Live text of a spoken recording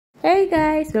Hey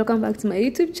guys, welcome back to my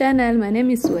YouTube channel. My name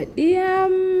is Wadi.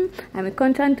 I'm a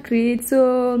content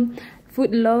creator,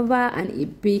 food lover, and a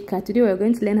baker. Today we're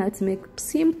going to learn how to make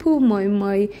simple moi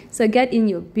moi. So get in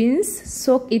your beans,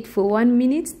 soak it for 1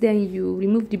 minute, then you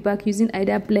remove the back using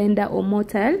either blender or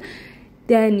mortar.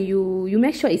 Then you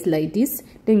make sure it's like this.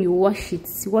 Then you wash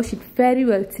it very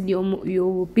well till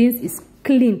your beans is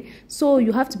clean. So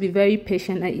you have to be very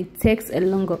patient, and it takes a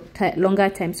longer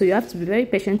time. So you have to be very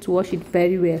patient to wash it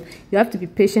very well. You have to be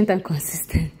patient and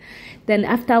consistent. Then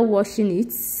after washing it,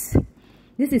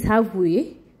 this is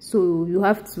halfway, so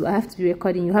I have to be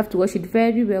recording. You have to wash it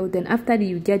very well. Then after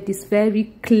you get this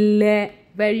very clear,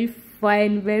 very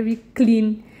fine, very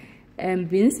clean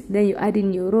beans, then you add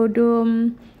in your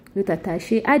Roda, your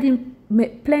Tatashe. Add in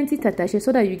plenty Tatashe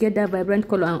so that you get that vibrant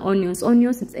color, and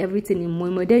onions is everything in moi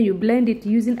moi. Then you blend it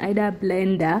using either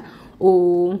blender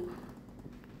or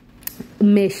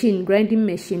grinding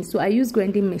machine. So I use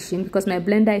grinding machine because my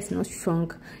blender is not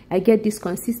strong. I get this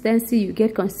consistency, you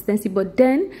get consistency, but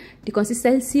then the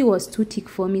consistency was too thick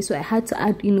for me, so I had to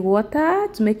add in water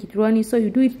to make it runny. So you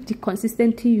do it the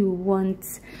consistency you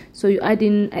want. So I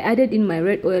added in my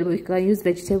red oil, but you can use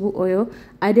vegetable oil.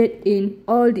 Added in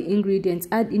all the ingredients.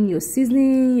 Add in your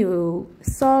seasoning, your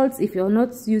salt. If you're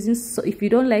not using, if you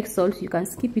don't like salt, you can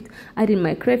skip it. Add in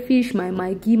my crayfish, my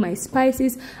maggi, my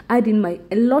spices. Add in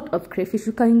a lot of crayfish.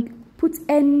 You can put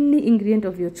any ingredient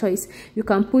of your choice. You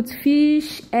can put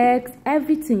fish, eggs,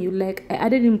 everything you like. I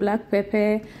added in black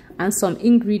pepper and some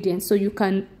ingredients, so you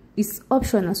can, it's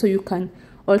optional, so you can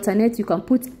alternate. You can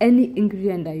put any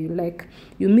ingredient that you like.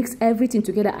 You mix everything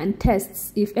together and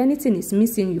test. If anything is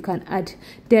missing, you can add.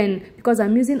 Then because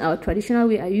I'm using our traditional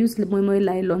way, I use moi moi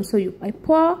nylon. So I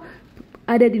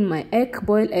added in my egg,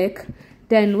 boiled egg.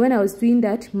 Then when I was doing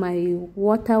that, my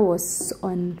water was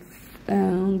on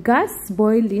gas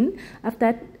boiling.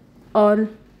 After all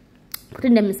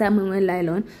putting them inside moi moi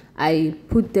nylon, I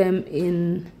put them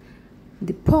in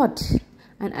the pot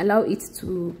and allow it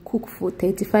to cook for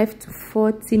 35 to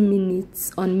 40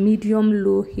 minutes on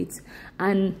medium-low heat.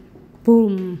 And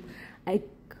boom,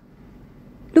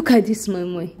 look at this moi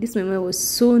moi. This moi moi was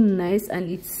so nice,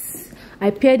 and I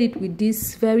paired it with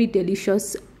this very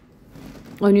delicious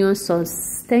onion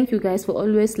sauce. Thank you guys for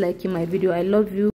always liking my video. I love you.